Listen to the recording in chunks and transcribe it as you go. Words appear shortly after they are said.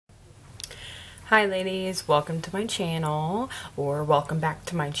Hi ladies, welcome to my channel, or welcome back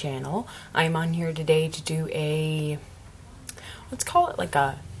to my channel. I'm on here today to do a, let's call it like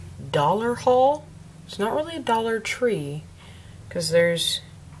a dollar haul. It's not really a Dollar Tree, because there's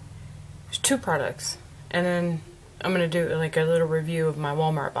two products, and then I'm going to do like a little review of my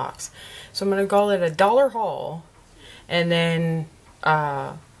Walmart box. So I'm going to call it a dollar haul, and then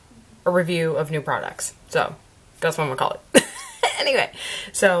a review of new products. So that's what I'm going to call it. Anyway,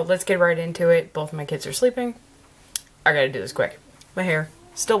 so let's get right into it. Both of my kids are sleeping. I gotta do this quick. My hair,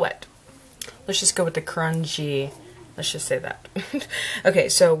 still wet. Let's just go with the crunchy. Let's just say that. Okay,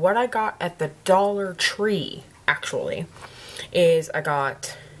 so what I got at the Dollar Tree, actually, is I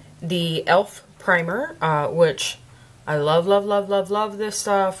got the e.l.f. primer, which I love this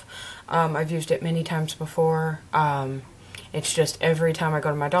stuff. I've used it many times before. It's just every time I go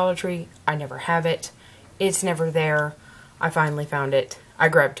to my Dollar Tree, I never have it. It's never there. I finally found it. I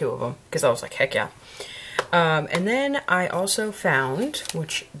grabbed two of them because I was like, heck yeah. And then I also found,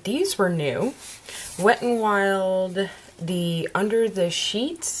 which these were new, Wet n Wild, the Under the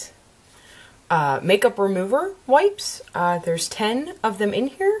Sheets makeup remover wipes. There's 10 of them in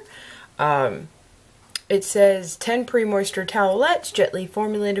here. It says 10 pre-moisture towelettes, gently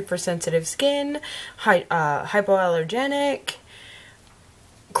formulated for sensitive skin, hypoallergenic,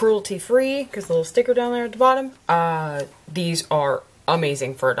 cruelty-free, because the little sticker down there at the bottom. These are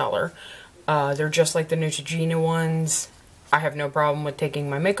amazing for $1. They're just like the Neutrogena ones. I have no problem with taking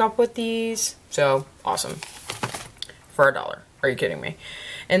my makeup with these, so awesome. For $1. Are you kidding me?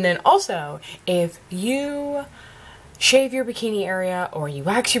 And then also, if you shave your bikini area, or you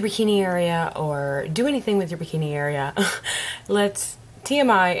wax your bikini area, or do anything with your bikini area, let's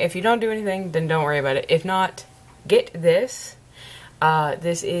TMI, if you don't do anything, then don't worry about it. If not, get this.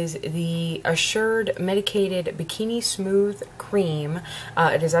 This is the Assured Medicated Bikini Smooth Cream.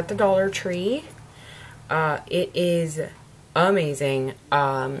 It is at the Dollar Tree. It is amazing.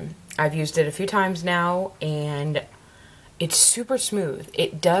 I've used it a few times now, and it's super smooth.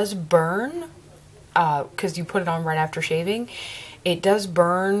 It does burn, because you put it on right after shaving. It does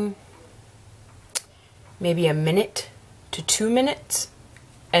burn maybe a minute to 2 minutes,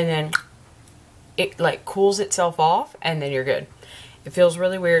 and then it like cools itself off, and then you're good. It feels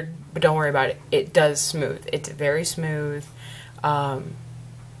really weird, but don't worry about it. It does smooth. It's very smooth. My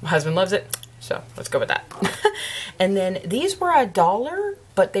husband loves it, so let's go with that. And then these were $1,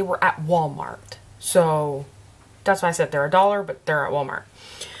 but they were at Walmart. So that's why I said they're $1, but they're at Walmart.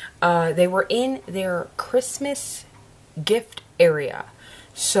 They were in their Christmas gift area.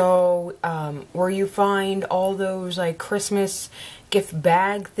 So where you find all those like Christmas gift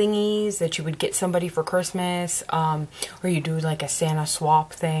bag thingies that you would get somebody for Christmas, or you do like a Santa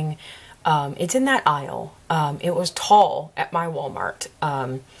swap thing. It's in that aisle. It was tall at my Walmart,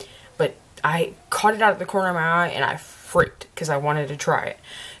 but I caught it out of the corner of my eye and I freaked because I wanted to try it.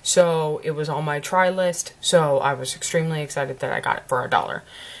 So it was on my try list, so I was extremely excited that I got it for $1.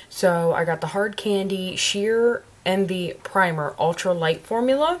 So I got the Hard Candy Sheer Envy Primer Ultra Light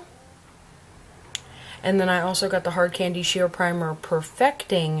Formula. And then I also got the Hard Candy Sheer Primer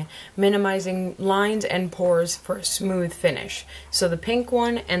Perfecting, minimizing lines and pores for a smooth finish. So the pink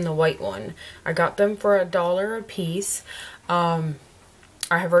one and the white one. I got them for $1 a piece. I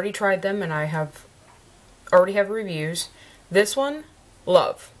have already tried them, and I already have reviews. This one,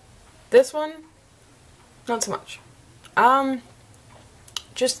 love. This one, not so much.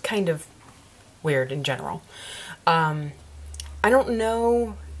 Just kind of weird in general. I don't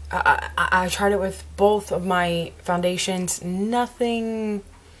know. I tried it with both of my foundations. Nothing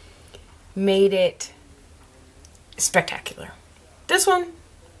made it spectacular. This one,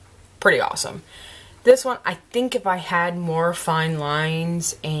 pretty awesome. This one, I think if I had more fine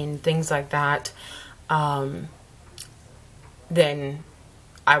lines and things like that, then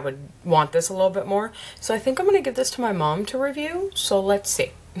I would want this a little bit more. So I think I'm going to give this to my mom to review. So let's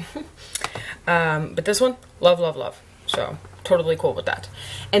see. But this one, love. So totally cool with that.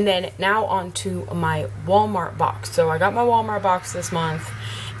 And then now on to my Walmart box. So I got my Walmart box this month,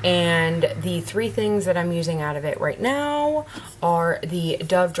 and the 3 things that I'm using out of it right now are the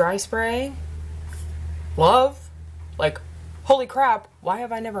Dove Dry Spray. Love. Like, holy crap, why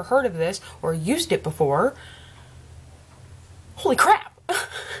have I never heard of this or used it before? Holy crap.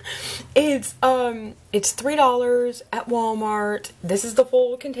 It's $3 at Walmart. This is the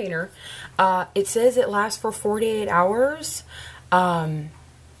full container. It says it lasts for 48 hours. I'm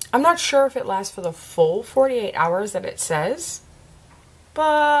not sure if it lasts for the full 48 hours that it says,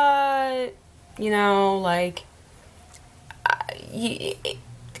 but you know, like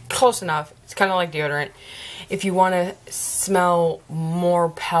close enough. It's kind of like deodorant. If you want to smell more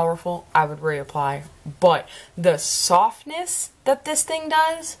powerful, I would reapply. But the softness that this thing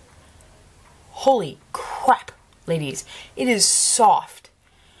does, holy crap, ladies. It is soft.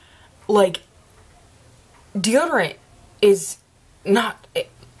 Like, deodorant is not...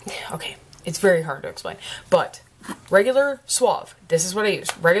 okay, it's very hard to explain. But regular Suave. This is what I use.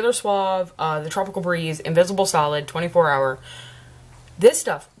 Regular Suave, the Tropical Breeze, Invisible Solid, 24-hour. This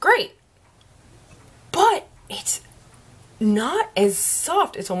stuff, great. But it's not as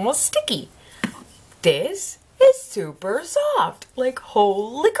soft. It's almost sticky. This is super soft. Like,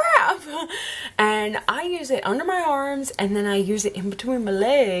 holy crap. And I use it under my arms, and then I use it in between my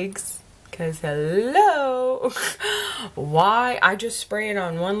legs. Because, hello. Why? I just spray it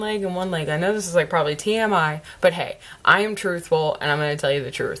on one leg and one leg. I know this is like probably TMI, but hey, I am truthful, and I'm going to tell you the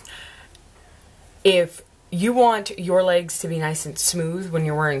truth. If you want your legs to be nice and smooth when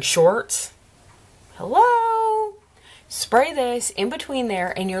you're wearing shorts, hello, spray this in between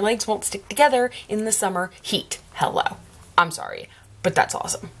there and your legs won't stick together in the summer heat. Hello. I'm sorry, but that's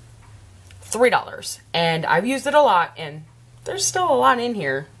awesome. $3. And I've used it a lot, and there's still a lot in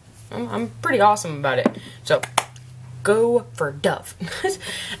here. I'm pretty awesome about it. So, go for Dove.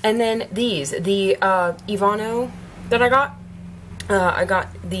 And then these, the Ivano that I got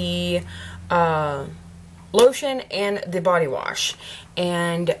the lotion and the body wash,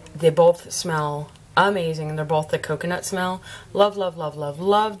 and they both smell amazing. They're both the coconut smell. Love, love, love, love,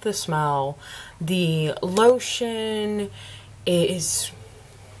 love the smell. The lotion is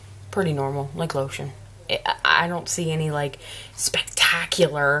pretty normal, like lotion. I don't see any like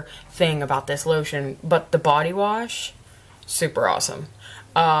spectacular thing about this lotion, but the body wash, super awesome.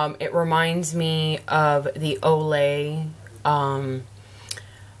 It reminds me of the Olay,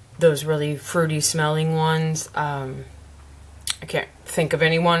 those really fruity smelling ones. I can't think of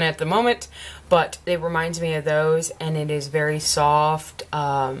anyone at the moment, but it reminds me of those, and it is very soft,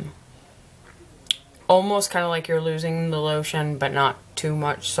 almost kind of like you're losing the lotion, but not too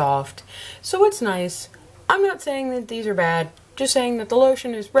much soft. So it's nice. I'm not saying that these are bad, just saying that the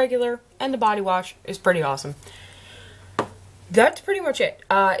lotion is regular and the body wash is pretty awesome. That's pretty much it.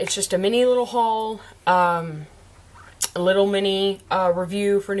 It's just a mini little haul, a little mini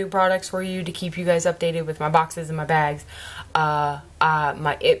review for new products for you to keep you guys updated with my boxes and my bags. My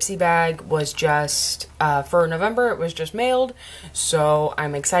Ipsy bag was just, for November, it was just mailed, so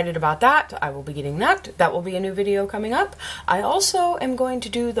I'm excited about that. I will be getting that. That will be a new video coming up. I also am going to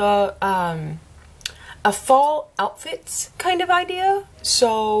do the, a fall outfits kind of idea,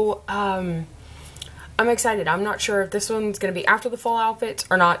 so I'm excited. I'm not sure if this one's going to be after the fall outfits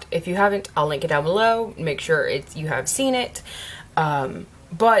or not. If you haven't, I'll link it down below. Make sure you have seen it.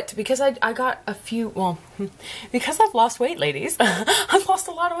 But because I got a few, well, because I've lost weight, ladies. I've lost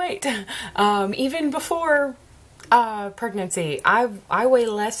a lot of weight. Even before pregnancy. I weigh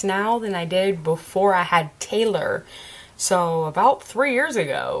less now than I did before I had Taylor. So about 3 years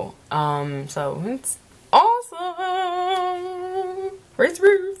ago. So it's awesome. Raise the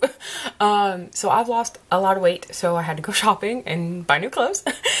roof. So I've lost a lot of weight, so I had to go shopping and buy new clothes,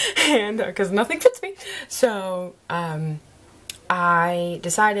 and because nothing fits me. So I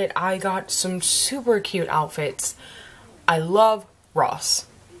decided I got some super cute outfits. I love Ross.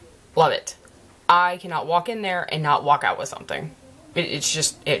 Love it. I cannot walk in there and not walk out with something. It's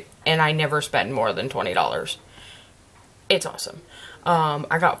just it, and I never spend more than $20. It's awesome.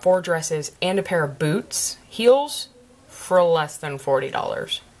 I got 4 dresses and a pair of boots, heels, for less than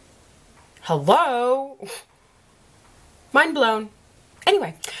 $40. Hello? Mind blown.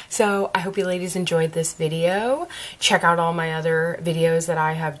 Anyway, so I hope you ladies enjoyed this video. Check out all my other videos that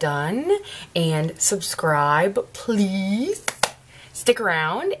I have done, and subscribe, please. Stick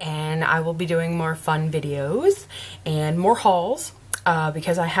around, and I will be doing more fun videos and more hauls,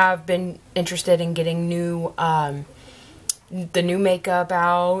 because I have been interested in getting new, the new makeup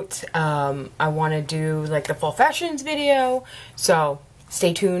out. I want to do like the fall fashions video, so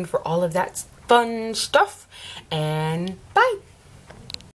stay tuned for all of that fun stuff, and bye.